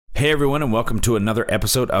Hey everyone, and welcome to another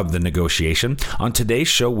episode of The Negotiation. On today's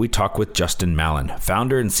show, we talk with Justin Mallen,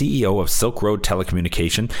 founder and CEO of Silk Road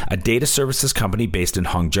Telecommunication, a data services company based in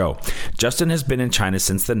Hangzhou. Justin has been in China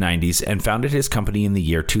since the 90s and founded his company in the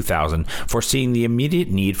year 2000, foreseeing the immediate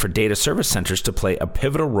need for data service centers to play a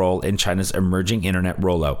pivotal role in China's emerging internet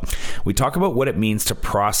rollout. We talk about what it means to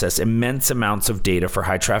process immense amounts of data for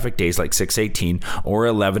high traffic days like 618 or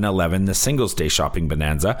 1111, the Singles Day shopping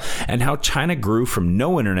bonanza, and how China grew from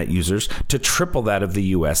no internet users to triple that of the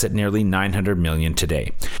US at nearly 900 million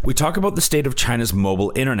today. We talk about the state of China's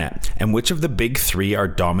mobile internet and which of the big three are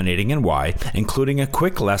dominating and why, including a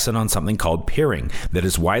quick lesson on something called peering that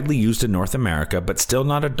is widely used in North America but still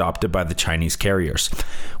not adopted by the Chinese carriers.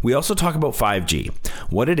 We also talk about 5G,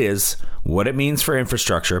 what it is, what it means for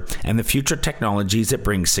infrastructure, and the future technologies it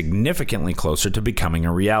brings significantly closer to becoming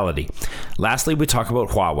a reality. Lastly, we talk about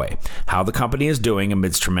Huawei, how the company is doing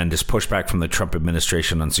amidst tremendous pushback from the Trump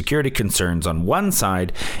administration on security concerns on one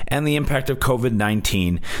side, and the impact of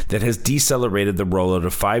COVID-19 that has decelerated the rollout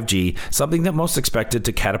of 5G, something that most expected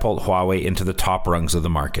to catapult Huawei into the top rungs of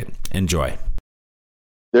the market. Enjoy.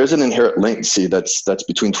 There's an inherent latency that's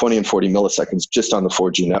between 20 and 40 milliseconds just on the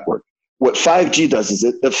 4G network. What 5G does is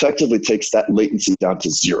it effectively takes that latency down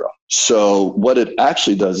to zero. So what it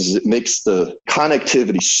actually does is it makes the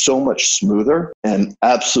connectivity so much smoother and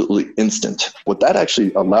absolutely instant. What that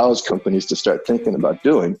actually allows companies to start thinking about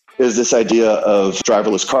doing is this idea of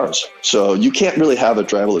driverless cars. So you can't really have a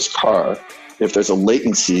driverless car if there's a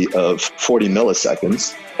latency of 40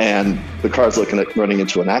 milliseconds and the car's looking at running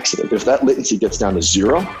into an accident. If that latency gets down to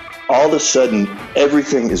zero, all of a sudden,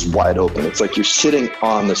 everything is wide open. It's like you're sitting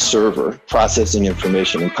on the server processing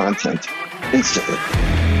information and content instantly.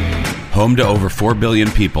 Home to over 4 billion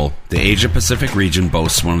people, the Asia-Pacific region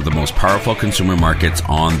boasts one of the most powerful consumer markets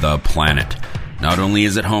on the planet. Not only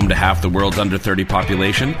is it home to half the world's under 30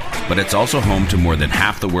 population, but it's also home to more than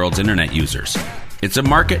half the world's internet users. It's a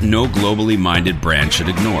market no globally minded brand should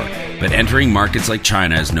ignore, but entering markets like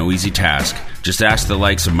China is no easy task. Just ask the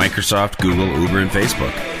likes of Microsoft, Google, Uber, and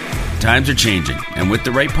Facebook. Times are changing, and with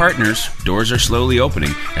the right partners, doors are slowly opening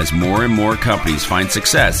as more and more companies find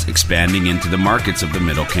success expanding into the markets of the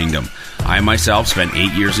Middle Kingdom. I myself spent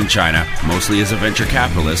 8 years in China, mostly as a venture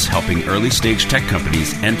capitalist, helping early-stage tech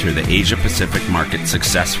companies enter the Asia-Pacific market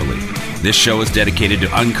successfully. This show is dedicated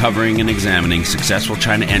to uncovering and examining successful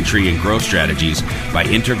China entry and growth strategies by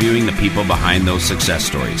interviewing the people behind those success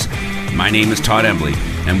stories. My name is Todd,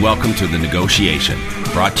 and welcome to The Negotiation,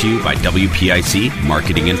 brought to you by WPIC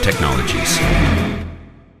Marketing and Technologies.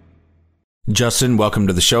 Justin, welcome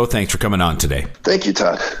to the show. Thanks for coming on today. Thank you,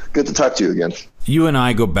 Todd. Good to talk to you again. You and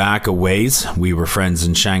I go back a ways. We were friends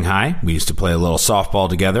in Shanghai. We used to play a little softball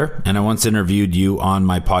together, and I once interviewed you on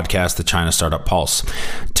my podcast, The China Startup Pulse.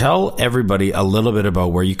 Tell everybody a little bit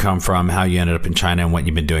about where you come from, how you ended up in China, and what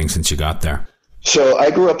you've been doing since you got there. So I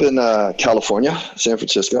grew up in California, San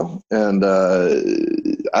Francisco, and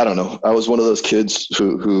I don't know. I was one of those kids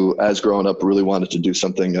who, as growing up, really wanted to do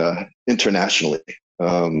something internationally.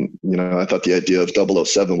 I thought the idea of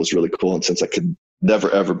 007 was really cool, and since I could never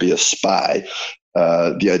ever be a spy,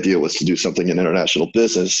 the idea was to do something in international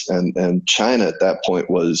business. And China at that point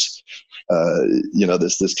was,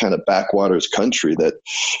 this kind of backwaters country that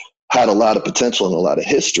had a lot of potential and a lot of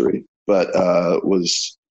history, but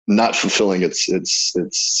was not fulfilling its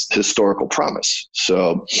historical promise.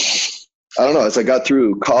 So I don't know, as I got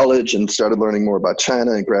through college and started learning more about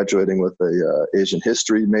China and graduating with a Asian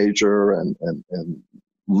history major and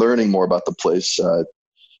learning more about the place,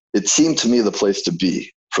 it seemed to me the place to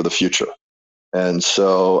be for the future. And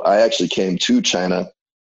so I actually came to China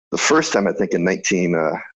the first time, I think, in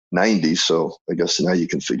 1990. So I guess now you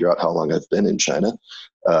can figure out how long I've been in China.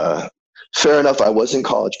 Fair enough, I was in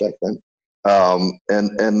college back then.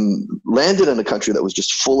 And landed in a country that was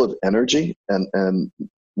just full of energy and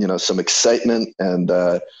some excitement and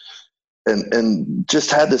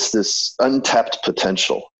just had this untapped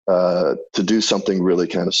potential to do something really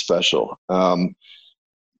kind of special.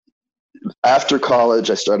 After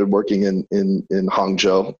college, I started working in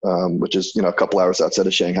Hangzhou, which is a couple hours outside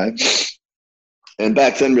of Shanghai. And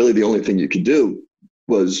back then, really the only thing you could do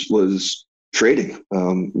was trading.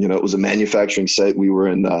 It was a manufacturing site. We were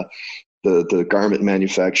in the garment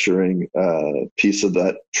manufacturing piece of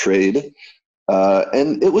that trade.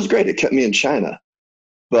 And it was great. It kept me in China.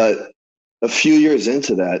 But a few years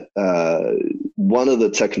into that, one of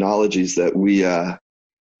the technologies that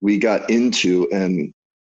we got into and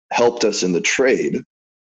helped us in the trade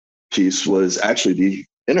piece was actually the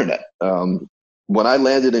internet. When I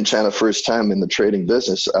landed in China first time in the trading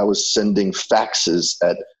business, I was sending faxes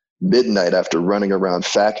at midnight after running around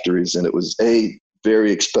factories, and it was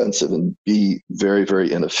very expensive and B, very,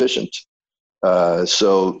 very inefficient.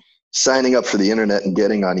 So signing up for the internet and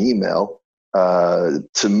getting on email,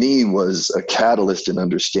 to me, was a catalyst in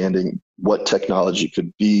understanding what technology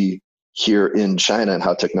could be here in China and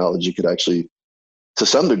how technology could actually, to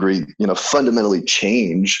some degree, fundamentally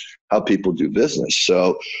change how people do business.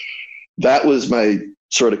 So that was my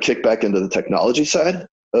sort of kickback into the technology side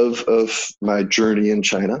of my journey in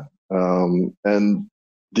China. And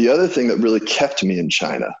the other thing that really kept me in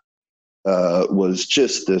China was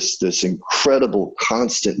just this incredible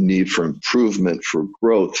constant need for improvement, for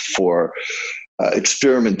growth, for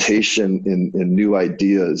experimentation in new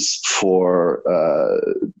ideas, for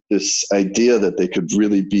this idea that they could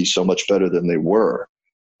really be so much better than they were.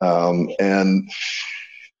 And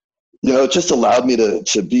it just allowed me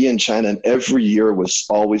to be in China, and every year was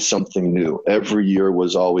always something new. Every year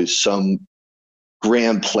was always some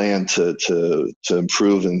grand plan to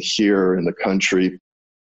improve and here in the country.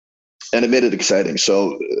 And it made it exciting.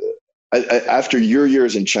 So after your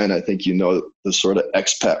years in China, I think the sort of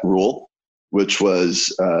expat rule, which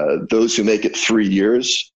was those who make it 3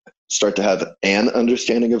 years start to have an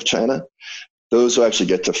understanding of China. Those who actually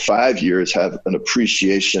get to 5 years have an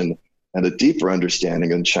appreciation and a deeper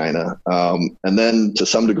understanding in China. And then to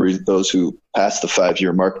some degree, those who pass the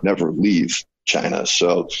 5-year mark never leave China.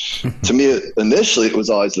 So to me, initially it was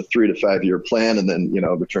always the 3 to 5 year plan and then,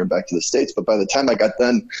 return back to the States. But by the time I got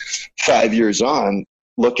done 5 years on,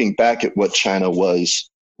 looking back at what China was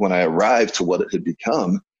when I arrived to what it had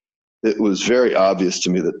become, it was very obvious to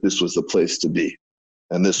me that this was the place to be.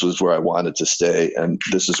 And this was where I wanted to stay. And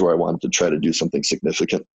this is where I wanted to try to do something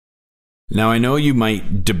significant. Now, I know you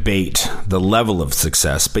might debate the level of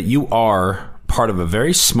success, but you are part of a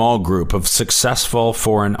very small group of successful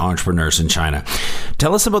foreign entrepreneurs in China.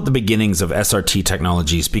 Tell us about the beginnings of SRT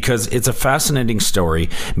Technologies, because it's a fascinating story,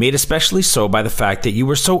 made especially so by the fact that you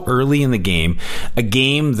were so early in the game, a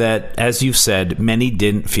game that, as you've said, many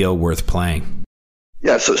didn't feel worth playing.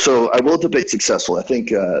 Yeah, so I will debate successful. I think,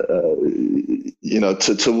 to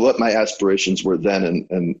what my aspirations were then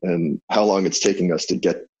and how long it's taking us to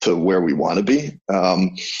get to where we want to be.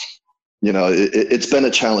 It's been a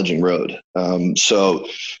challenging road. So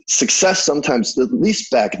success sometimes, at least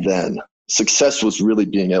back then, success was really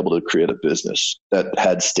being able to create a business that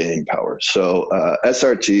had staying power. So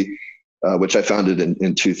SRT, which I founded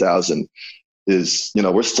in 2000, is,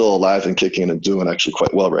 we're still alive and kicking and doing actually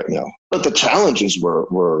quite well right now. But the challenges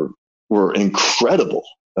were incredible.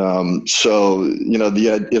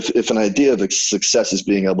 If an idea of success is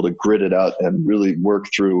being able to grit it out and really work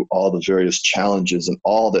through all the various challenges and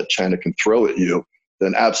all that China can throw at you,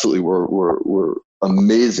 then absolutely we're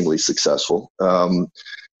amazingly successful. The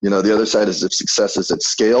other side is if success is at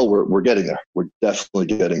scale, we're getting there. We're definitely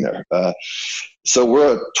getting there. So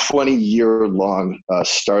we're a 20-year-long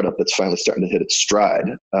startup that's finally starting to hit its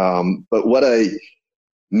stride. But what I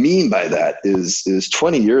mean by that is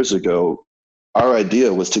 20 years ago, our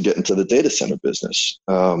idea was to get into the data center business.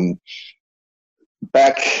 Back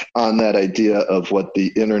on that idea of what the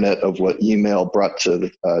internet, of what email brought to the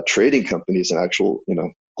trading companies and actual,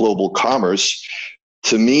 global commerce,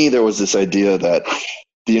 to me, there was this idea that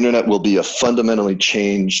the internet will fundamentally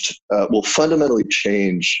change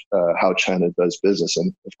how China does business.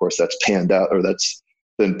 And of course, that's panned out, or that's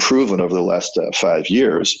been proven over the last 5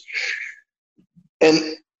 years. And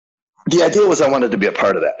the idea was I wanted to be a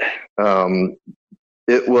part of that.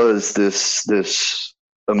 It was this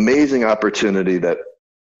amazing opportunity that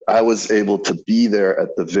I was able to be there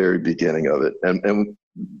at the very beginning of it. And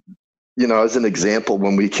as an example,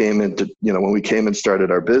 when we came and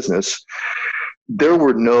started our business, there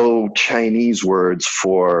were no Chinese words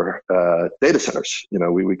for data centers.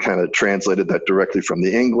 We kind of translated that directly from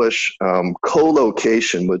the English.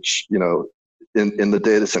 Co-location, which, in the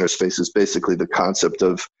data center space is basically the concept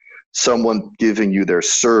of someone giving you their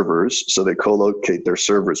servers, so they co-locate their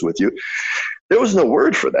servers with you. There was no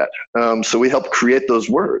word for that. So we helped create those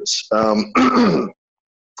words. And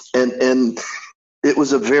it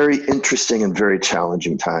was a very interesting and very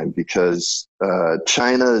challenging time because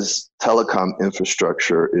China's telecom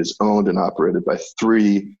infrastructure is owned and operated by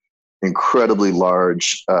 3 incredibly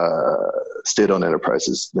large state-owned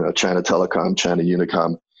enterprises, China Telecom, China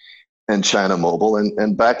Unicom, and China Mobile.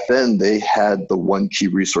 And back then they had the one key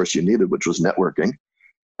resource you needed, which was networking.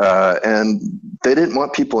 And they didn't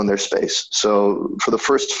want people in their space. So for the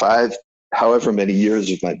first 5, however many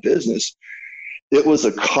years of my business, it was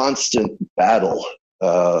a constant battle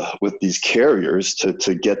with these carriers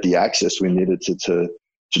to get the access we needed to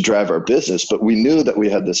drive our business. But we knew that we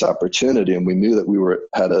had this opportunity, and we knew that we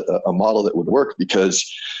had a model that would work, because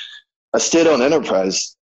a state-owned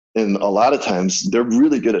enterprise in a lot of times they're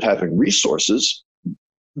really good at having resources.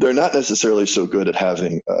 They're not necessarily so good at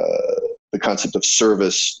having the concept of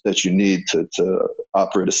service that you need to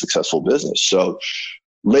operate a successful business. So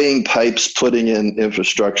laying pipes, putting in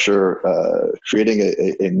infrastructure, creating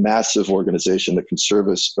a massive organization that can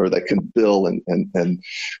service or that can bill and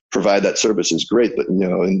provide that service is great. But,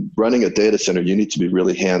 in running a data center, you need to be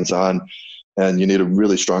really hands-on, and you need a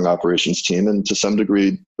really strong operations team. And to some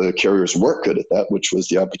degree, the carriers weren't good at that, which was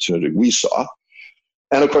the opportunity we saw.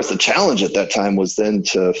 And of course, the challenge at that time was then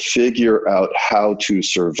to figure out how to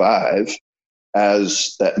survive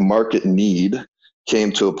as that market need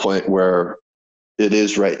came to a point where it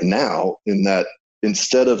is right now, in that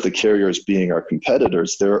instead of the carriers being our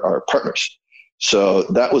competitors, they're our partners. So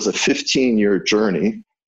that was a 15-year journey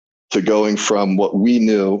to going from what we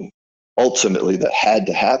knew ultimately that had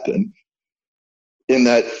to happen, in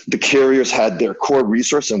that the carriers had their core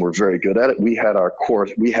resource and we're very good at it. We have our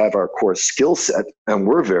core skill set and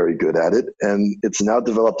we're very good at it. And it's now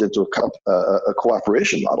developed into a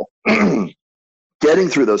cooperation model. Getting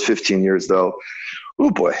through those 15 years though,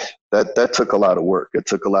 oh boy, that took a lot of work. It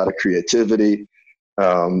took a lot of creativity.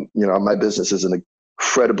 My business is an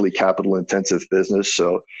incredibly capital intensive business.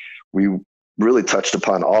 So we really touched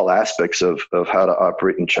upon all aspects of how to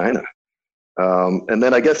operate in China. And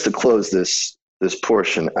then I guess to close this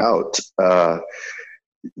portion out,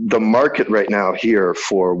 the market right now here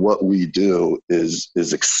for what we do is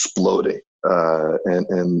exploding.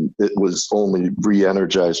 And it was only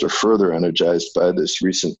re-energized or further energized by this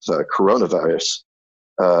recent coronavirus,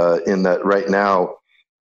 in that right now,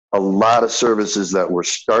 a lot of services that were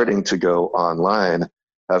starting to go online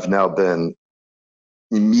have now been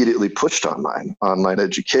immediately pushed online. Online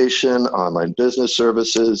education, online business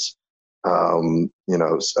services, online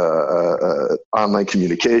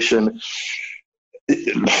communication,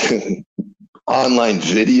 online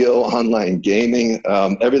video, online gaming,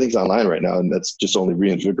 everything's online right now. And that's just only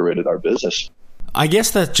reinvigorated our business. I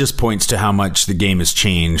guess that just points to how much the game has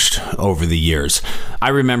changed over the years. I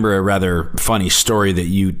remember a rather funny story that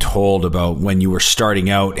you told about when you were starting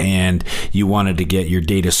out and you wanted to get your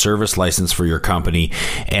data service license for your company,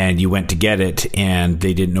 and you went to get it and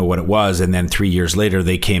they didn't know what it was. And then 3 years later,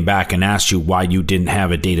 they came back and asked you why you didn't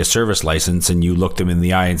have a data service license. And you looked them in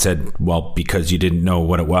the eye and said, well, because you didn't know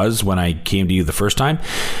what it was when I came to you the first time.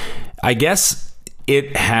 I guess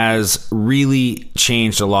it has really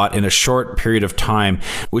changed a lot in a short period of time,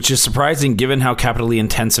 which is surprising given how capitally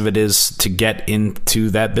intensive it is to get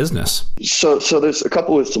into that business. So there's a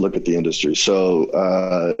couple ways to look at the industry. So,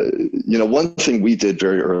 one thing we did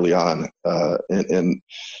very early on, and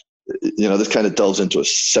this kind of delves into a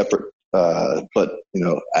separate, but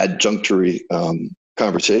adjunctory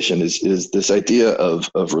conversation is this idea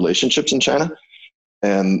of relationships in China.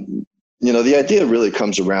 And, the idea really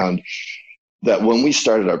comes around that when we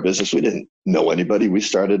started our business, we didn't know anybody. We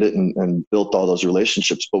started it and built all those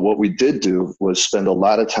relationships. But what we did do was spend a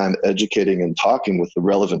lot of time educating and talking with the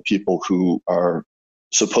relevant people who are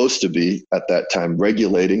supposed to be at that time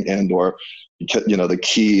regulating and or, the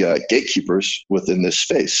key gatekeepers within this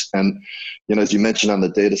space. And, as you mentioned on the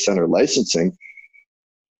data center licensing,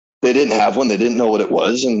 they didn't have one. They didn't know what it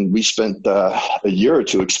was. And we spent a year or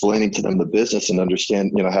two explaining to them the business and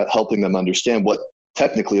helping them understand what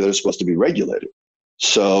technically they're supposed to be regulated.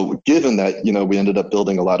 So given that, we ended up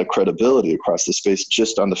building a lot of credibility across the space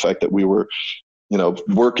just on the fact that we were,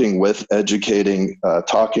 working with, educating,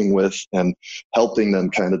 talking with, and helping them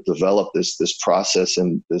kind of develop this process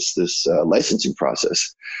and this licensing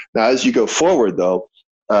process. Now, as you go forward though,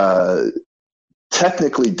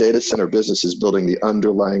 technically data center business is building the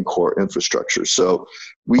underlying core infrastructure. So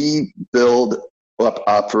we build up,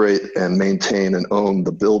 operate, and maintain and own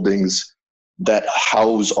the buildings that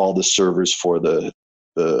house all the servers for the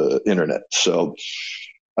internet. So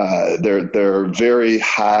they're very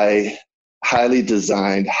highly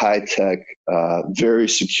designed, high tech, very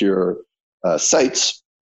secure sites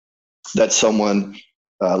that someone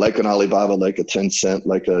like an Alibaba, like a Tencent,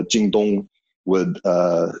 like a Jingdong would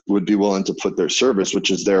be willing to put their service,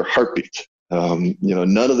 which is their heartbeat. None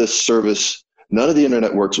of the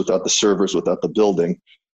internet works without the servers, without the building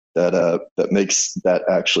that makes that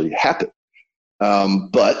actually happen.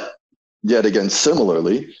 But yet again,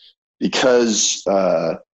 similarly, because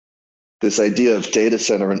this idea of data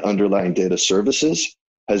center and underlying data services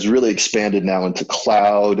has really expanded now into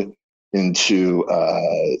cloud, into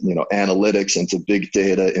analytics, into big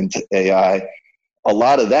data, into AI. A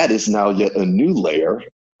lot of that is now yet a new layer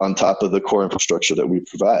on top of the core infrastructure that we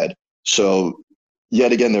provide. So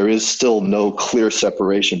yet again, there is still no clear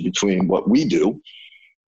separation between what we do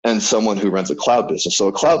and someone who runs a cloud business. So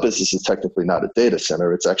a cloud business is technically not a data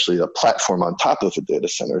center. It's actually a platform on top of a data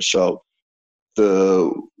center. So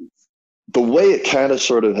the way it kind of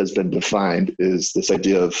sort of has been defined is this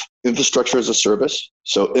idea of infrastructure as a service.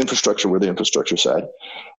 So infrastructure, we're the infrastructure side,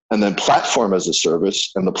 and then platform as a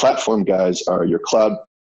service. And the platform guys are your cloud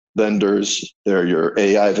vendors, they're your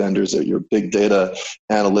AI vendors, they're your big data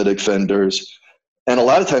analytic vendors. And a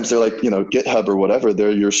lot of times they're like, GitHub or whatever,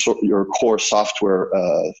 they're your core software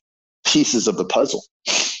pieces of the puzzle.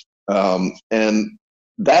 And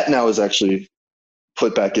that now is actually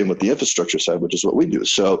put back in with the infrastructure side, which is what we do.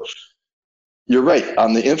 So you're right.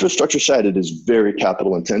 On the infrastructure side, it is very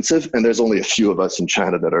capital intensive, and there's only a few of us in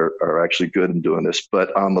China that are actually good in doing this.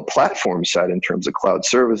 But on the platform side, in terms of cloud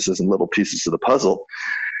services and little pieces of the puzzle,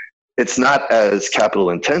 it's not as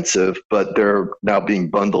capital intensive, but they're now being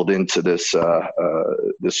bundled into this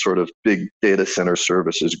this sort of big data center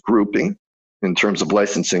services grouping in terms of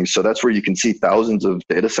licensing. So that's where you can see thousands of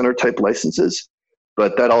data center type licenses,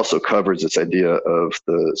 but that also covers this idea of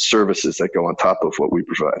the services that go on top of what we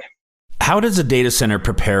provide. How does a data center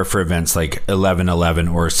prepare for events like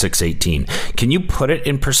 11/11 or 6/18? Can you put it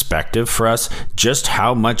in perspective for us just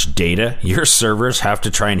how much data your servers have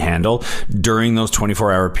to try and handle during those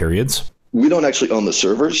 24-hour periods? We don't actually own the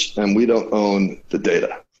servers, and we don't own the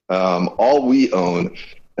data. All we own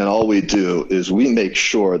and all we do is we make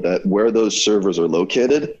sure that where those servers are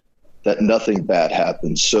located, that nothing bad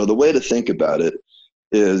happens. So the way to think about it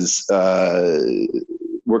is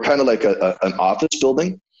we're kind of like an office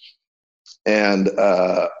building. And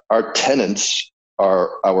our tenants are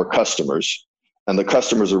our customers, and the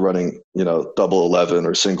customers are running, double 11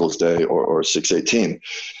 or singles day or 6/18.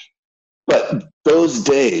 But those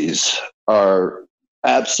days are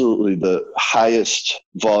absolutely the highest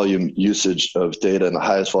volume usage of data and the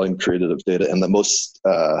highest volume created of data and the most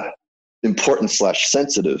important /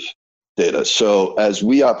 sensitive data. So as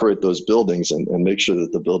we operate those buildings and make sure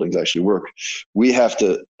that the buildings actually work, we have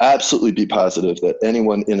to absolutely be positive that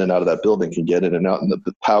anyone in and out of that building can get in and out, and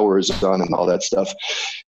the power is on and all that stuff.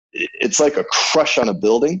 It's like a crush on a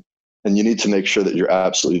building, and you need to make sure that you're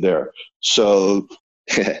absolutely there. So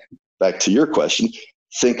back to your question,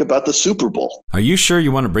 think about the Super Bowl. Are you sure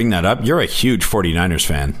you want to bring that up? You're a huge 49ers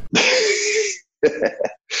fan.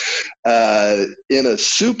 In a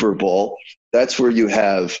Super Bowl, that's where you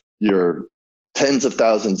have your tens of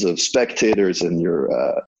thousands of spectators and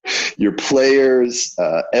your players.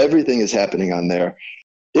 Everything is happening on there.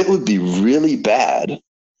 It would be really bad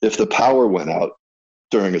if the power went out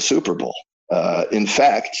during a Super Bowl. In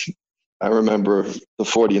fact, I remember the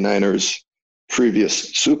 49ers previous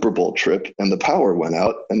Super Bowl trip, and the power went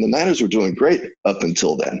out, and the Niners were doing great up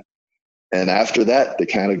until then. And after that, they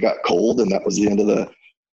kind of got cold, and that was the end of the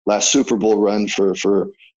last Super Bowl run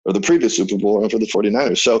or the previous Super Bowl run for the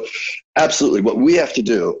 49ers. So absolutely, what we have to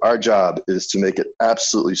do, our job is to make it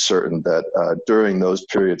absolutely certain that during those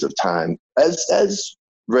periods of time, as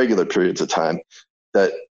regular periods of time,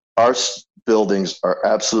 that our buildings are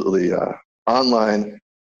absolutely online,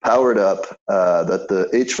 powered up, that the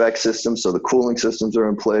HVAC systems, so the cooling systems are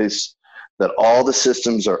in place, that all the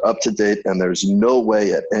systems are up to date, and there's no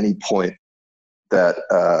way at any point that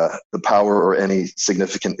the power or any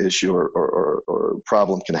significant issue or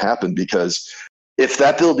problem can happen. Because if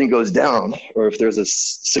that building goes down, or if there's a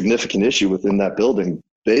significant issue within that building,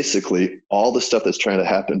 basically all the stuff that's trying to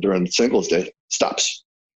happen during Singles Day stops.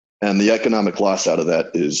 And the economic loss out of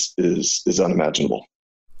that is unimaginable.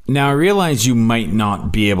 Now, I realize you might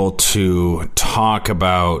not be able to talk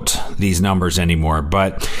about these numbers anymore,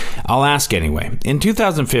 but I'll ask anyway. In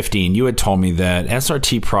 2015, you had told me that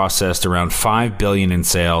SRT processed around $5 billion in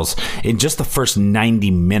sales in just the first 90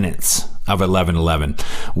 minutes of 11/11.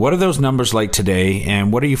 What are those numbers like today,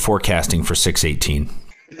 and what are you forecasting for 6/18?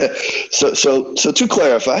 So to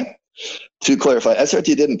clarify,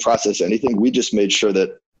 SRT didn't process anything. We just made sure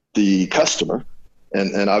that the customer,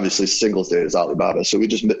 and obviously Singles Day is Alibaba, so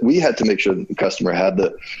we had to make sure that the customer had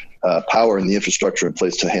the power and the infrastructure in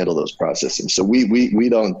place to handle those processing. So we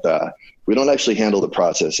don't actually handle the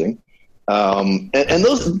processing, and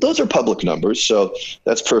those are public numbers, so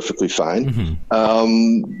that's perfectly fine.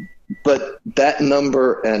 Mm-hmm. But that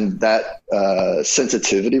number and that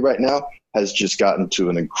sensitivity right now has just gotten to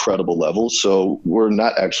an incredible level. So we're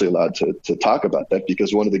not actually allowed to talk about that,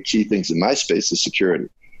 because one of the key things in my space is security.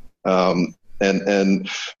 And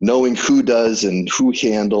knowing who does and who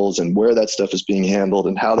handles and where that stuff is being handled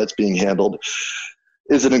and how that's being handled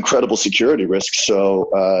is an incredible security risk. So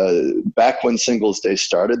back when Singles Day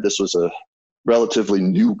started, this was a relatively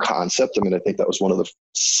new concept. I mean, I think that was one of the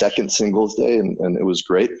second Singles Day, and it was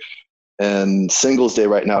great. And Singles Day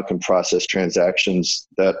right now can process transactions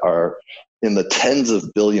that are in the tens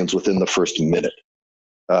of billions within the first minute.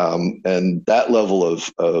 And that level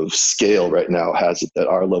of scale right now has it that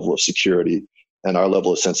our level of security and our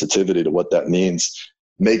level of sensitivity to what that means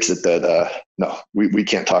makes it that, no, we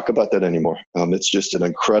can't talk about that anymore. It's just an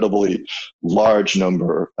incredibly large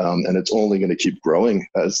number, and it's only going to keep growing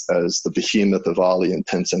as the behemoth of Ali and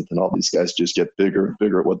Tencent and all these guys just get bigger and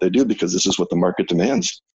bigger at what they do, because this is what the market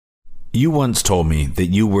demands. You once told me that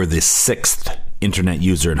you were the 6th internet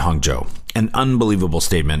user in Hangzhou, an unbelievable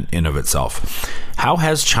statement in of itself. How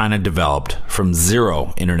has China developed from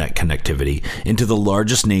zero internet connectivity into the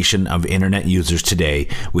largest nation of internet users today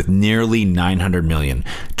with nearly 900 million,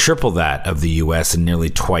 triple that of the US and nearly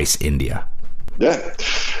twice India? Yeah.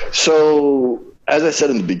 So as I said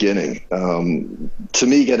in the beginning, to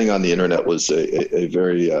me, getting on the internet was a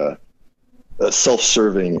very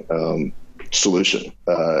self-serving solution.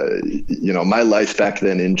 My life back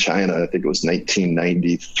then in China, I think it was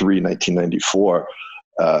 1993, 1994.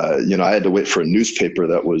 I had to wait for a newspaper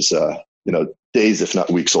that was, days, if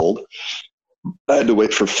not weeks old. I had to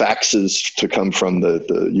wait for faxes to come from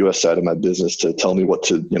the U.S. side of my business to tell me what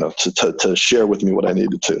to share with me what I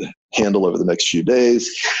needed to handle over the next few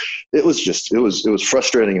days. It was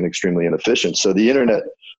frustrating and extremely inefficient. So the internet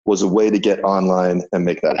was a way to get online and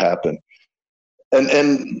make that happen.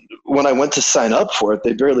 And when I went to sign up for it,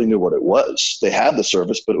 they barely knew what it was. They had the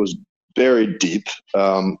service, but it was buried deep.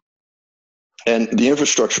 And the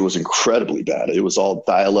infrastructure was incredibly bad. It was all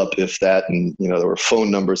dial-up, if that, and there were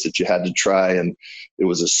phone numbers that you had to try, and it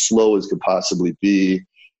was as slow as could possibly be.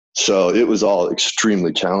 So it was all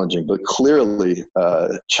extremely challenging. But clearly,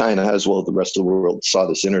 China, as well as the rest of the world, saw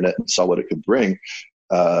this internet and saw what it could bring.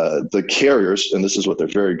 The carriers, and this is what they're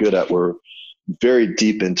very good at, were very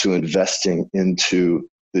deep into investing into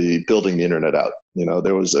building the internet out.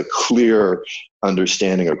 There was a clear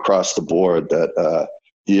understanding across the board that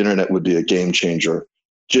the internet would be a game changer,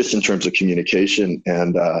 just in terms of communication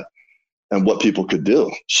and what people could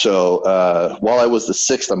do. So while I was the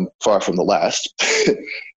 6th, I'm far from the last.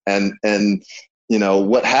 and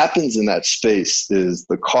what happens in that space is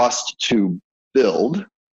the cost to build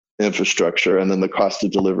infrastructure and then the cost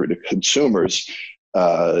of delivery to consumers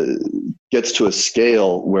gets to a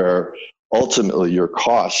scale where ultimately your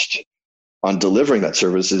cost on delivering that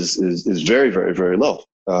service is very, very, very low.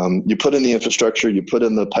 You put in the infrastructure, you put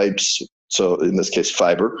in the pipes, so in this case,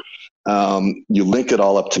 fiber, you link it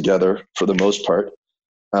all up together for the most part,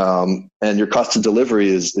 and your cost of delivery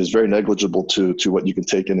is very negligible to what you can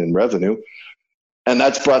take in revenue. And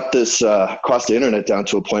that's brought this cost of internet down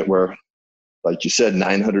to a point where, like you said,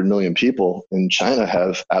 900 million people in China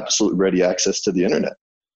have absolute ready access to the internet.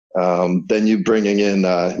 Then you bringing in,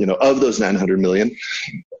 of those 900 million,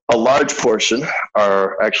 a large portion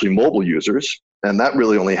are actually mobile users. And that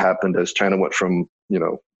really only happened as China went from,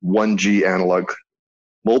 1G analog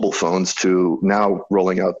mobile phones to now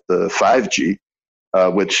rolling out the 5G,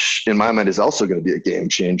 which in my mind is also going to be a game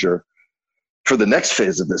changer for the next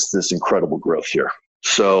phase of this incredible growth here.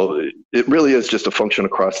 So it really is just a function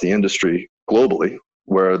across the industry globally,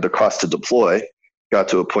 where the cost to deploy got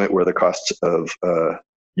to a point where the cost of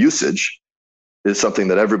usage is something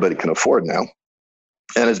that everybody can afford now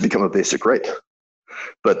and has become a basic rate.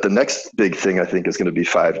 But the next big thing, I think, is going to be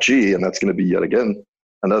 5G, and that's going to be yet again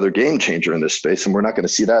another game changer in this space. And we're not going to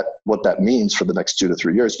see what that means for the next 2 to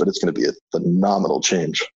 3 years, but it's going to be a phenomenal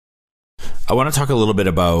change. I want to talk a little bit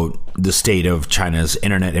about the state of China's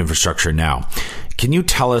internet infrastructure now. Can you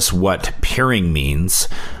tell us what peering means?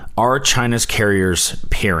 Are China's carriers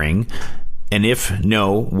peering? And if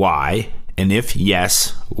no, why? And if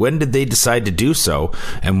yes, when did they decide to do so?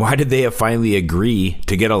 And why did they finally agree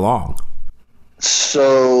to get along?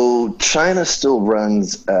 So China still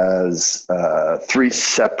runs as 3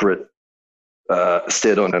 separate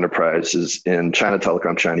state-owned enterprises in China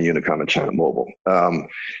Telecom, China Unicom, and China Mobile.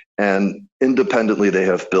 And independently, they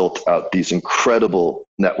have built out these incredible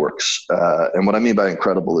networks. And what I mean by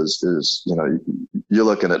incredible is you're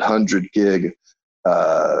looking at 100 gig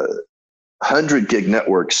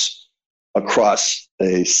networks across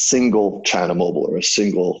a single China Mobile or a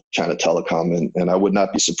single China Telecom. And I would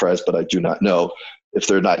not be surprised, but I do not know if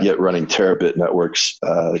they're not yet running terabit networks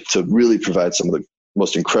to really provide some of the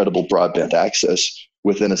most incredible broadband access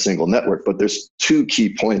within a single network. But there's 2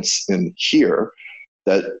 key points in here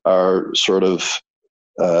that are sort of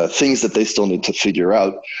things that they still need to figure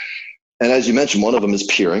out. And as you mentioned, one of them is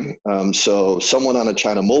peering. So someone on a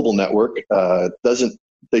China Mobile network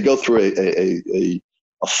they go through a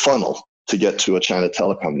funnel to get to a China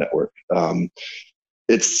Telecom network.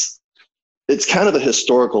 It's kind of a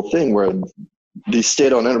historical thing where these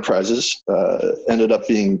state-owned enterprises ended up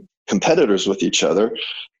being competitors with each other,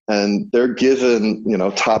 and they're given,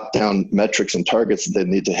 top-down metrics and targets that they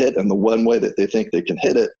need to hit. And the one way that they think they can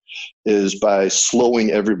hit it is by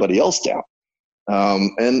slowing everybody else down.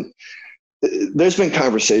 And there's been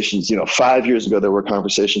conversations, 5 years ago, there were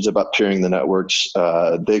conversations about peering the networks.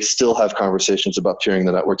 They still have conversations about peering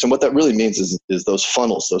the networks. And what that really means is those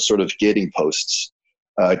funnels, those sort of gating posts,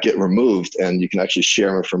 get removed, and you can actually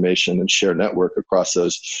share information and share network across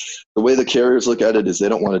those. The way the carriers look at it is they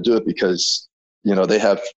don't want to do it because, they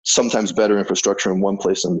have sometimes better infrastructure in one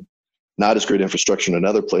place and not as great infrastructure in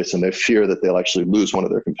another place. And they fear that they'll actually lose one of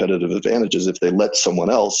their competitive advantages if they let someone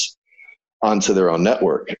else onto their own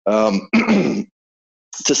network. To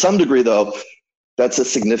some degree, though, that's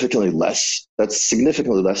significantly less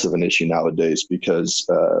of an issue nowadays, because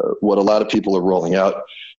what a lot of people are rolling out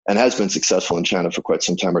and has been successful in China for quite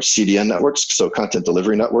some time are CDN networks, so content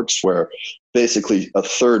delivery networks, where basically a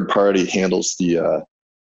third party handles the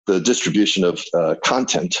distribution of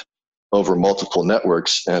content over multiple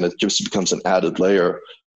networks, and it just becomes an added layer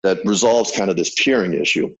that resolves kind of this peering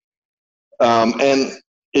issue. And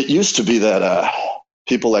it used to be that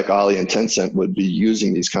people like Ali and Tencent would be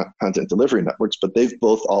using these content delivery networks, but they've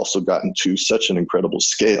both also gotten to such an incredible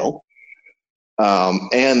scale.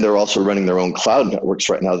 And they're also running their own cloud networks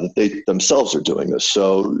right now that they themselves are doing this.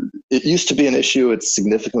 So it used to be an issue. It's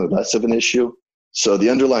significantly less of an issue. So the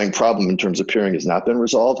underlying problem in terms of peering has not been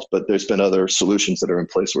resolved, but there's been other solutions that are in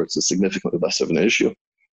place where it's a significantly less of an issue.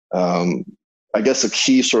 I guess a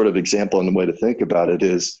key sort of example and the way to think about it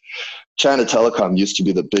is China Telecom used to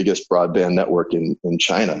be the biggest broadband network in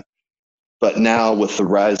China. But now with the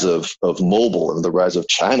rise of mobile and the rise of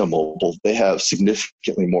China Mobile, they have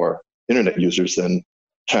significantly more internet users than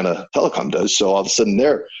China Telecom does. So all of a sudden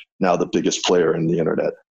they're now the biggest player in the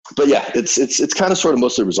internet. But yeah, it's kind of sort of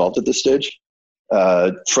mostly resolved at this stage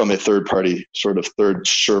from a third party sort of third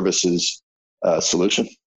services solution.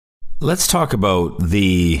 Let's talk about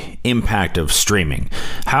the impact of streaming.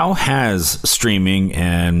 How has streaming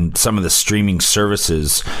and some of the streaming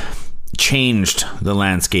services changed the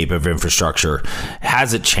landscape of infrastructure?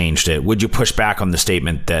 Has it changed it? Would you push back on the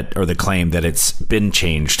statement or the claim that it's been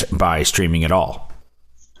changed by streaming at all?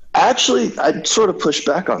 Actually, I'd sort of push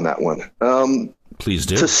back on that one. Please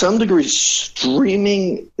do. To some degree,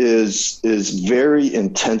 streaming is very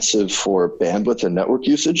intensive for bandwidth and network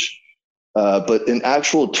usage. But in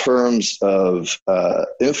actual terms of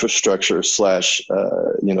infrastructure / servers,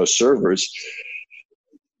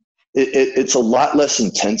 it's a lot less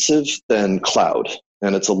intensive than cloud,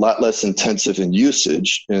 and it's a lot less intensive in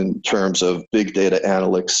usage in terms of big data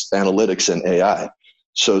analytics and AI.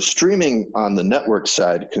 So streaming on the network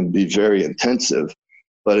side can be very intensive,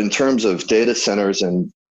 but in terms of data centers and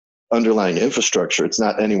underlying infrastructure, it's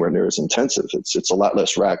not anywhere near as intensive. It's a lot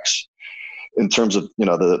less racks. In terms of,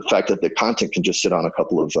 the fact that the content can just sit on a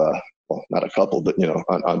couple of, not a couple, but,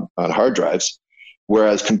 on hard drives,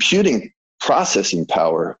 whereas computing processing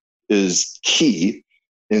power is key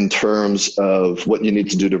in terms of what you need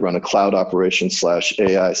to do to run a cloud operation /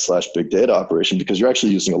 AI / big data operation, because you're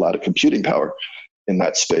actually using a lot of computing power in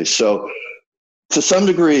that space. So to some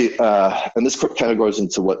degree, and this kind of goes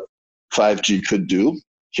into what 5G could do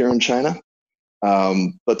here in China,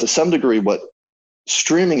 but to some degree, what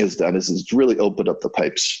streaming has done is it's really opened up the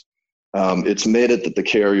pipes. It's made it that the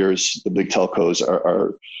carriers, the big telcos,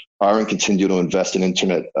 are and continue to invest in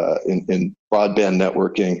internet, in broadband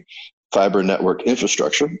networking, fiber network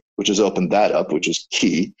infrastructure, which has opened that up, which is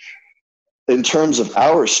key. In terms of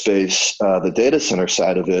our space, the data center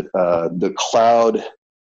side of it, the cloud,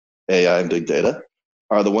 AI, and big data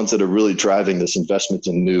are the ones that are really driving this investment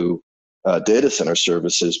in new data center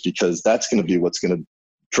services, because that's going to be what's going to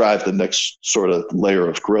drive the next sort of layer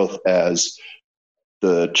of growth as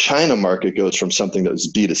the China market goes from something that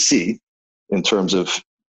was B2C in terms of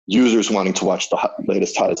users wanting to watch the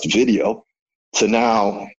latest, hottest video to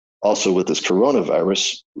now also with this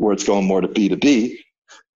coronavirus where it's going more to B2B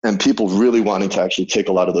and people really wanting to actually take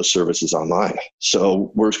a lot of those services online.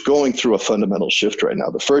 So we're going through a fundamental shift right now.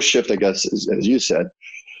 The first shift, I guess, is, as you said,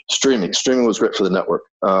 streaming. Streaming was great for the network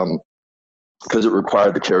because it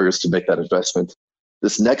required the carriers to make that investment.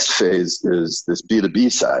 This next phase is this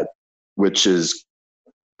B2B side, which is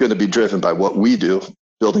going to be driven by what we do,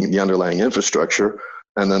 building the underlying infrastructure,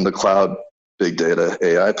 and then the cloud, big data,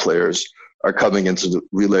 AI players are coming in to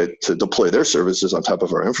deploy their services on top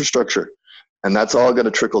of our infrastructure. And that's all going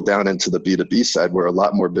to trickle down into the B2B side where a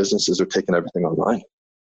lot more businesses are taking everything online.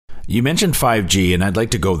 You mentioned 5G, and I'd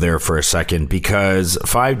like to go there for a second because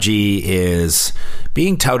 5G is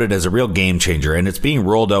being touted as a real game changer, and it's being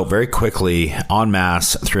rolled out very quickly en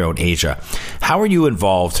masse throughout Asia. How are you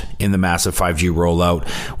involved in the massive 5G rollout?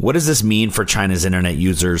 What does this mean for China's internet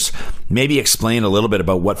users? Maybe explain a little bit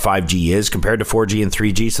about what 5G is compared to 4G and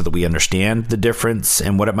 3G so that we understand the difference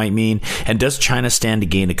and what it might mean. And does China stand to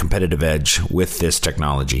gain a competitive edge with this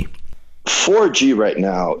technology? 4G right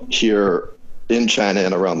now here in China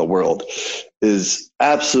and around the world is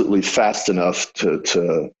absolutely fast enough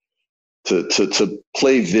to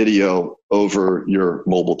play video over your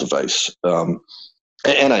mobile device. And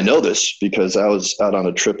I know this because I was out on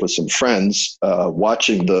a trip with some friends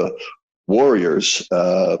watching the Warriors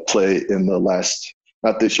play in the last,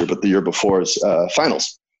 not this year, but the year before's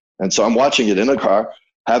finals. And so I'm watching it in a car,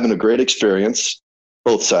 having a great experience,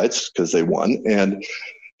 both sides, because they won. And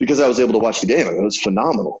because I was able to watch the game, it was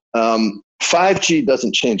phenomenal. 5G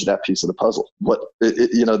doesn't change that piece of the puzzle.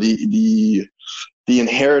 The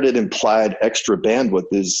inherited implied extra bandwidth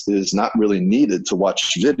is not really needed to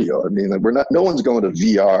watch video. I mean, no one's going to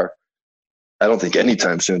VR, I don't think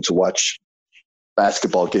anytime soon, to watch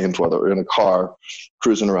basketball games while they're in a car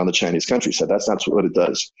cruising around the Chinese countryside. That's not what it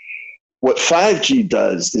does. What 5G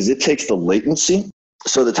does is it takes the latency.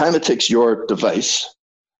 So the time it takes your device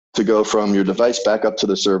to go from your device back up to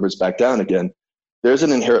the servers, back down again, there's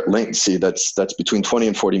an inherent latency that's between 20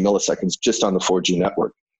 and 40 milliseconds just on the 4G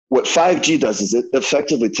network. What 5G does is it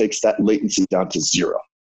effectively takes that latency down to zero.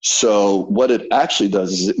 So what it actually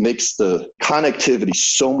does is it makes the connectivity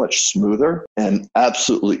so much smoother and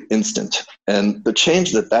absolutely instant. And the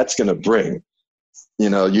change that's going to bring,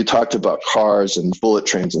 you talked about cars and bullet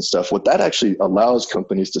trains and stuff. What that actually allows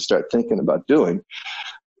companies to start thinking about doing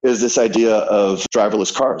is this idea of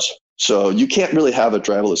driverless cars. So you can't really have a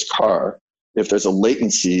driverless car if there's a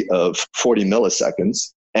latency of 40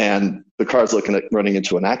 milliseconds and the car's running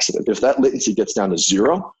into an accident. If that latency gets down to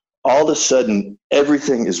zero, all of a sudden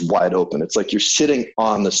everything is wide open. It's like you're sitting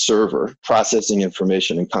on the server processing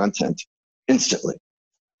information and content instantly.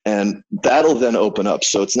 And that'll then open up.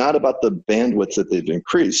 So it's not about the bandwidth that they've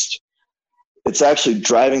increased. It's actually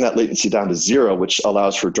driving that latency down to zero, which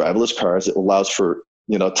allows for driverless cars. It allows for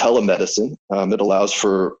telemedicine. It allows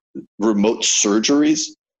for remote surgeries.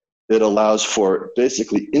 It allows for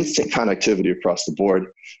basically instant connectivity across the board.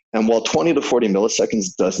 And while 20 to 40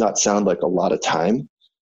 milliseconds does not sound like a lot of time,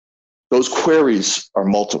 those queries are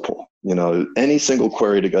multiple. Any single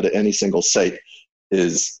query to go to any single site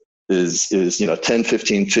is 10,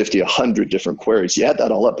 15, 50, 100 different queries. You add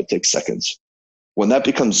that all up, it takes seconds. When that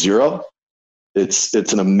becomes zero, it's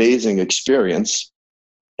an amazing experience.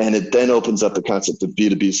 And it then opens up the concept of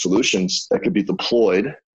B2B solutions that could be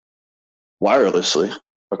deployed wirelessly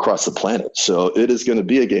across the planet. So it is going to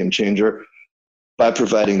be a game changer by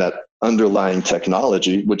providing that underlying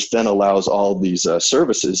technology, which then allows all these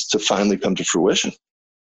services to finally come to fruition.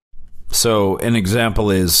 So an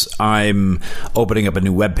example is I'm opening up a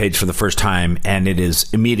new web page for the first time, and it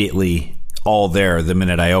is immediately all there the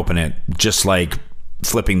minute I open it, just like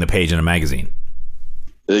flipping the page in a magazine.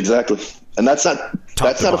 Exactly. And that's not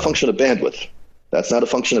a function of bandwidth. That's not a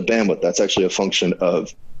function of bandwidth. That's actually a function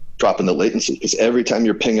of dropping the latency, because every time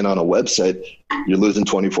you're pinging on a website, you're losing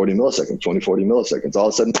 20, 40 milliseconds. All of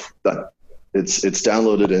a sudden, done. It's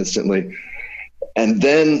downloaded instantly. And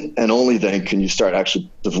then, and only then, can you start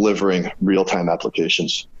actually delivering real-time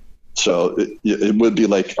applications. So it would be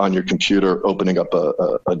like on your computer opening up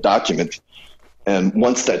a document. And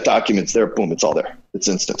once that document's there, boom, it's all there. It's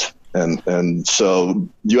instant. And so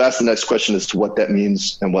you asked the next question as to what that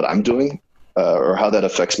means and what I'm doing, or how that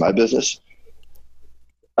affects my business.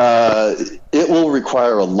 It will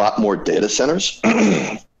require a lot more data centers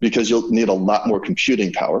because you'll need a lot more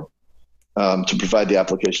computing power to provide the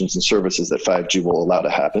applications and services that 5G will allow to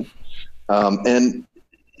happen. And,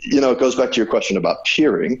 it goes back to your question about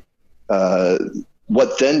peering.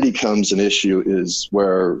 What then becomes an issue is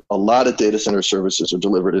where a lot of data center services are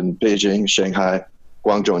delivered in Beijing, Shanghai,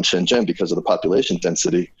 Guangzhou, and Shenzhen because of the population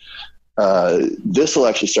density. This will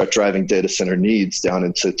actually start driving data center needs down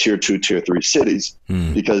into tier 2, tier 3 cities,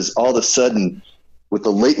 because all of a sudden, with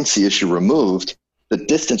the latency issue removed, the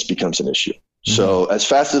distance becomes an issue. So as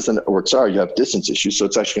fast as the networks are, you have distance issues. So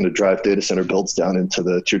it's actually going to drive data center builds down into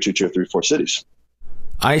the tier 2, tier 3, 4 cities.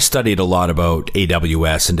 I studied a lot about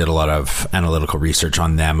AWS and did a lot of analytical research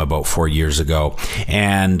on them about 4 years ago.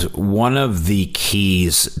 And one of the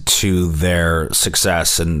keys to their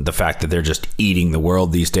success and the fact that they're just eating the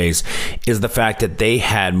world these days is the fact that they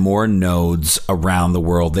had more nodes around the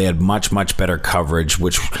world. They had much, much better coverage,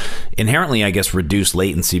 which inherently, I guess, reduced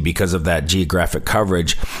latency because of that geographic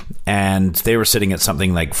coverage. and they were sitting at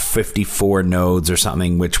something like 54 nodes or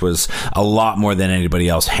something, which was a lot more than anybody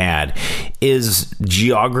else had. Is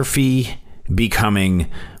geography becoming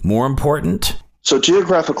more important? So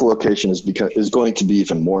geographical location is going to be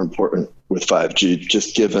even more important with 5G,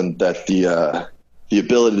 just given that the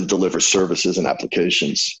ability to deliver services and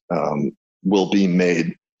applications will be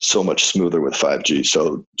made so much smoother with 5G.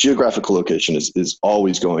 So geographical location is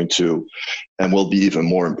always going to and will be even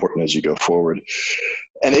more important as you go forward.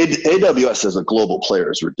 And AWS as a global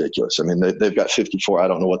player is ridiculous. I mean, they've got 54. I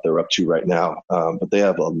don't know what they're up to right now, but they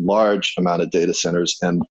have a large amount of data centers.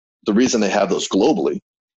 And the reason they have those globally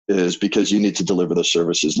is because you need to deliver the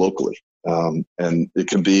services locally. And it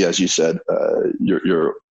can be, as you said,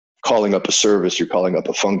 you're calling up a service, you're calling up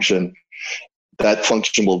a function. That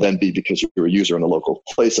function will then be, because you're a user in a local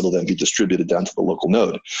place, it'll then be distributed down to the local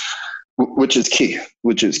node, which is key.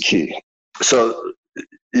 So,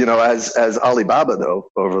 as Alibaba, though,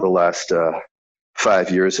 over the last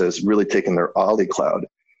 5 years has really taken their Ali cloud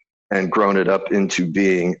and grown it up into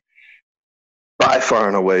being by far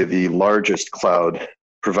and away the largest cloud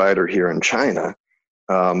provider here in China,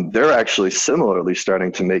 they're actually similarly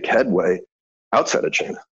starting to make headway outside of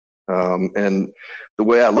China. And the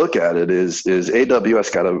way I look at it is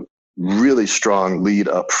AWS got a really strong lead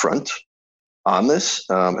up front on this,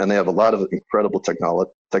 and they have a lot of incredible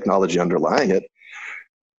technology underlying it.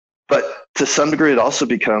 But to some degree, it also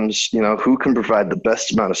becomes, who can provide the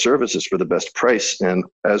best amount of services for the best price. And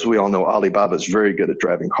as we all know, Alibaba is very good at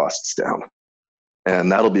driving costs down. And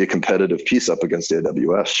that'll be a competitive piece up against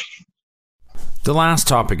AWS. The last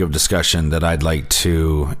topic of discussion that I'd like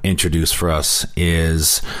to introduce for us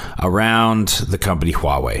is around the company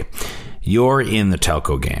Huawei. You're in the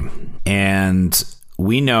telco game, and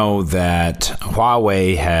we know that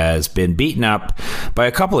Huawei has been beaten up by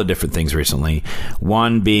a couple of different things recently.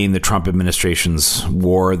 One being the Trump administration's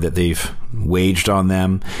war that they've waged on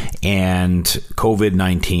them, and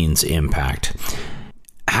COVID-19's impact.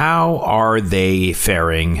 How are they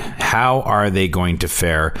faring? How are they going to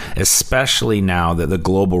fare, especially now that the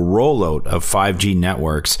global rollout of 5G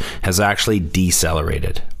networks has actually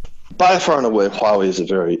decelerated? By far and away, Huawei is a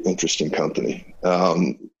very interesting company.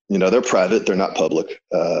 They're private; they're not public.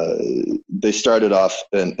 They started off,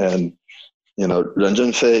 and Ren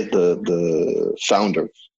Zhengfei, the founder,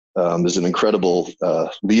 is an incredible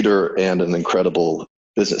leader and an incredible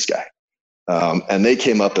business guy. And they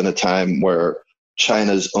came up in a time where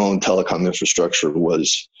China's own telecom infrastructure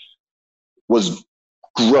was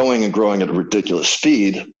growing and growing at a ridiculous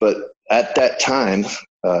speed. But at that time,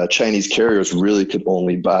 Chinese carriers really could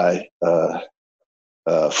only buy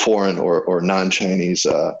foreign or non-Chinese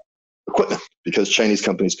equipment because Chinese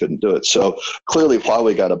companies couldn't do it. So clearly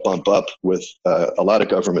Huawei got a bump up with a lot of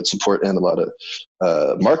government support and a lot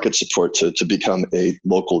of market support to become a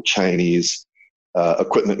local Chinese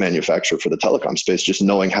equipment manufacturer for the telecom space, just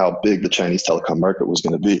knowing how big the Chinese telecom market was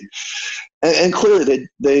going to be. And clearly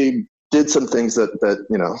they did some things that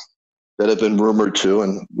have been rumored to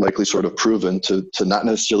and likely sort of proven to not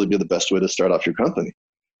necessarily be the best way to start off your company.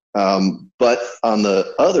 But on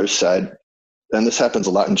the other side, and this happens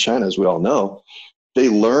a lot in China, as we all know, they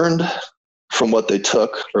learned from what they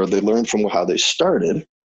took, or they learned from how they started.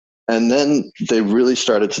 And then they really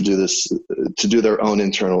started to do this, to do their own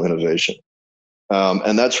internal innovation.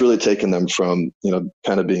 And that's really taken them from,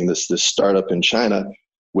 kind of being this startup in China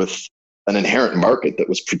with an inherent market that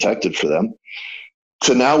was protected for them,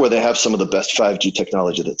 to now where they have some of the best 5G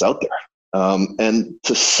technology that's out there. And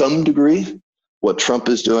to some degree, what Trump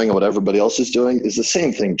is doing and what everybody else is doing is the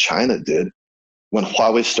same thing China did when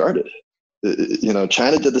Huawei started.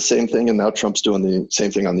 China did the same thing, and now Trump's doing the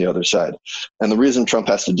same thing on the other side. And the reason Trump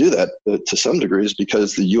has to do that to some degree is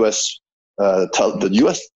because the U.S.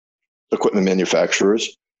 Equipment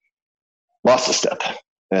manufacturers lost a step,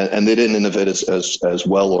 and they didn't innovate as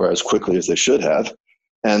well or as quickly as they should have,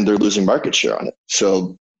 and they're losing market share on it.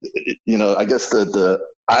 So, I guess the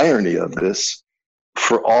irony of this,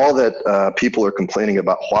 for all that people are complaining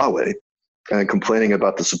about Huawei and complaining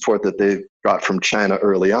about the support that they got from China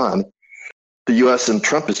early on, the U.S. and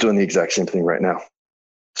Trump is doing the exact same thing right now.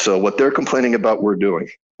 So what they're complaining about, we're doing,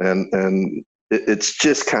 and it's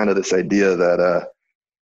just kind of this idea that.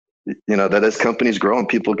 That as companies grow and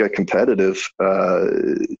people get competitive,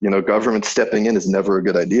 government stepping in is never a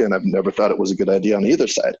good idea. And I've never thought it was a good idea on either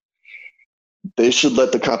side. They should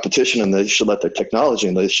let the competition, and they should let the technology,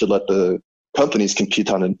 and they should let the companies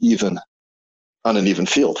compete on an even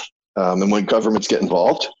field. And when governments get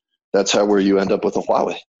involved, that's where you end up with a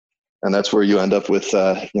Huawei. And that's where you end up with,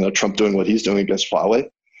 Trump doing what he's doing against Huawei.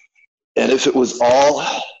 And if it was all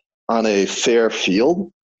on a fair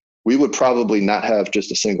field, we would probably not have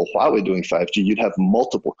just a single Huawei doing 5G. You'd have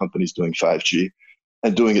multiple companies doing 5G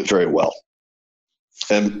and doing it very well.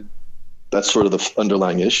 And that's sort of the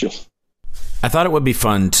underlying issue. I thought it would be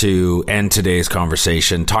fun to end today's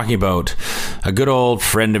conversation talking about a good old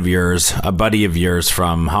friend of yours, a buddy of yours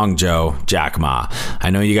from Hangzhou, Jack Ma.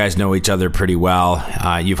 I know you guys know each other pretty well.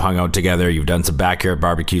 You've hung out together. You've done some backyard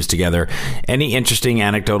barbecues together. Any interesting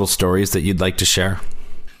anecdotal stories that you'd like to share?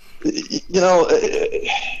 You know,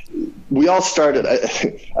 we all started,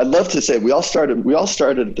 I'd love to say we all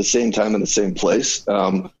started at the same time in the same place.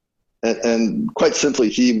 And quite simply,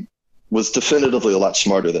 he was definitively a lot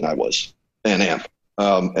smarter than I was. And am.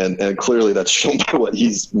 And clearly that's shown by what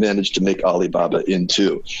he's managed to make Alibaba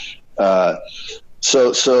into.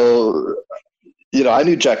 So, you know, I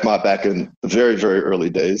knew Jack Ma back in the very, very early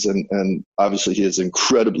days, and obviously he is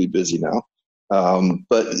incredibly busy now.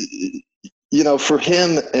 But, you know, for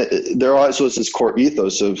him, there always was this core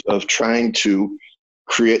ethos of trying to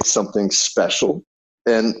create something special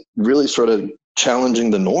and really sort of challenging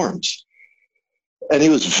the norms. And he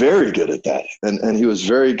was very good at that. And he was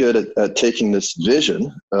very good at taking this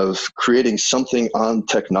vision of creating something on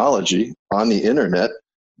technology, on the internet,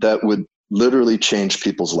 that would literally change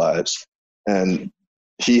people's lives. And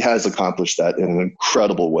he has accomplished that in an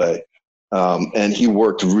incredible way. And he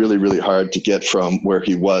worked really, really hard to get from where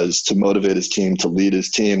he was to motivate his team, to lead his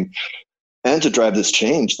team, and to drive this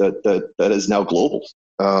change that is now global.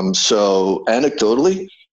 So anecdotally,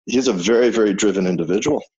 he's a very, very driven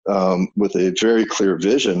individual with a very clear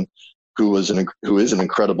vision, who is an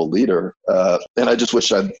incredible leader. And I just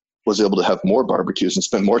wish I was able to have more barbecues and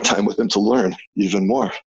spend more time with him to learn even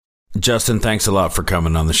more. Justin, thanks a lot for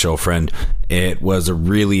coming on the show, friend. It was a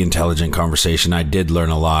really intelligent conversation. I did learn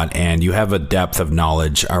a lot, and you have a depth of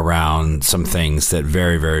knowledge around some things that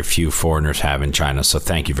very, very few foreigners have in China. So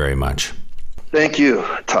thank you very much. Thank you,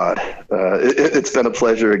 Todd. It's been a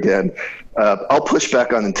pleasure again. I'll push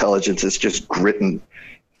back on intelligence. It's just grit and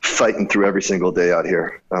fighting through every single day out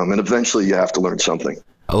here. And eventually you have to learn something.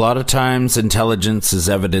 A lot of times intelligence is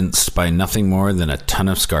evidenced by nothing more than a ton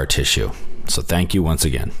of scar tissue. So thank you once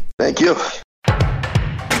again. Thank you.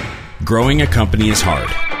 Growing a company is hard.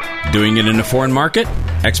 Doing it in a foreign market?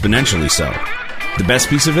 Exponentially so. The best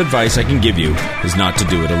piece of advice I can give you is not to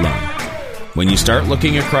do it alone. When you start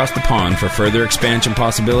looking across the pond for further expansion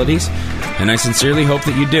possibilities, and I sincerely hope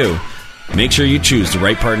that you do, make sure you choose the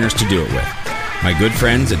right partners to do it with. My good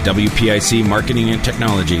friends at WPIC Marketing and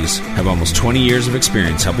Technologies have almost 20 years of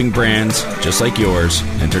experience helping brands, just like yours,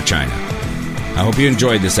 enter China. I hope you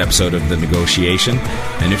enjoyed this episode of The Negotiation,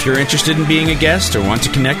 and if you're interested in being a guest or want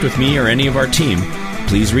to connect with me or any of our team,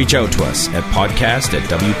 please reach out to us at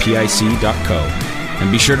podcast@wpic.co. And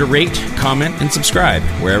be sure to rate, comment, and subscribe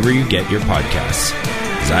wherever you get your podcasts.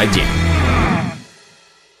 再见。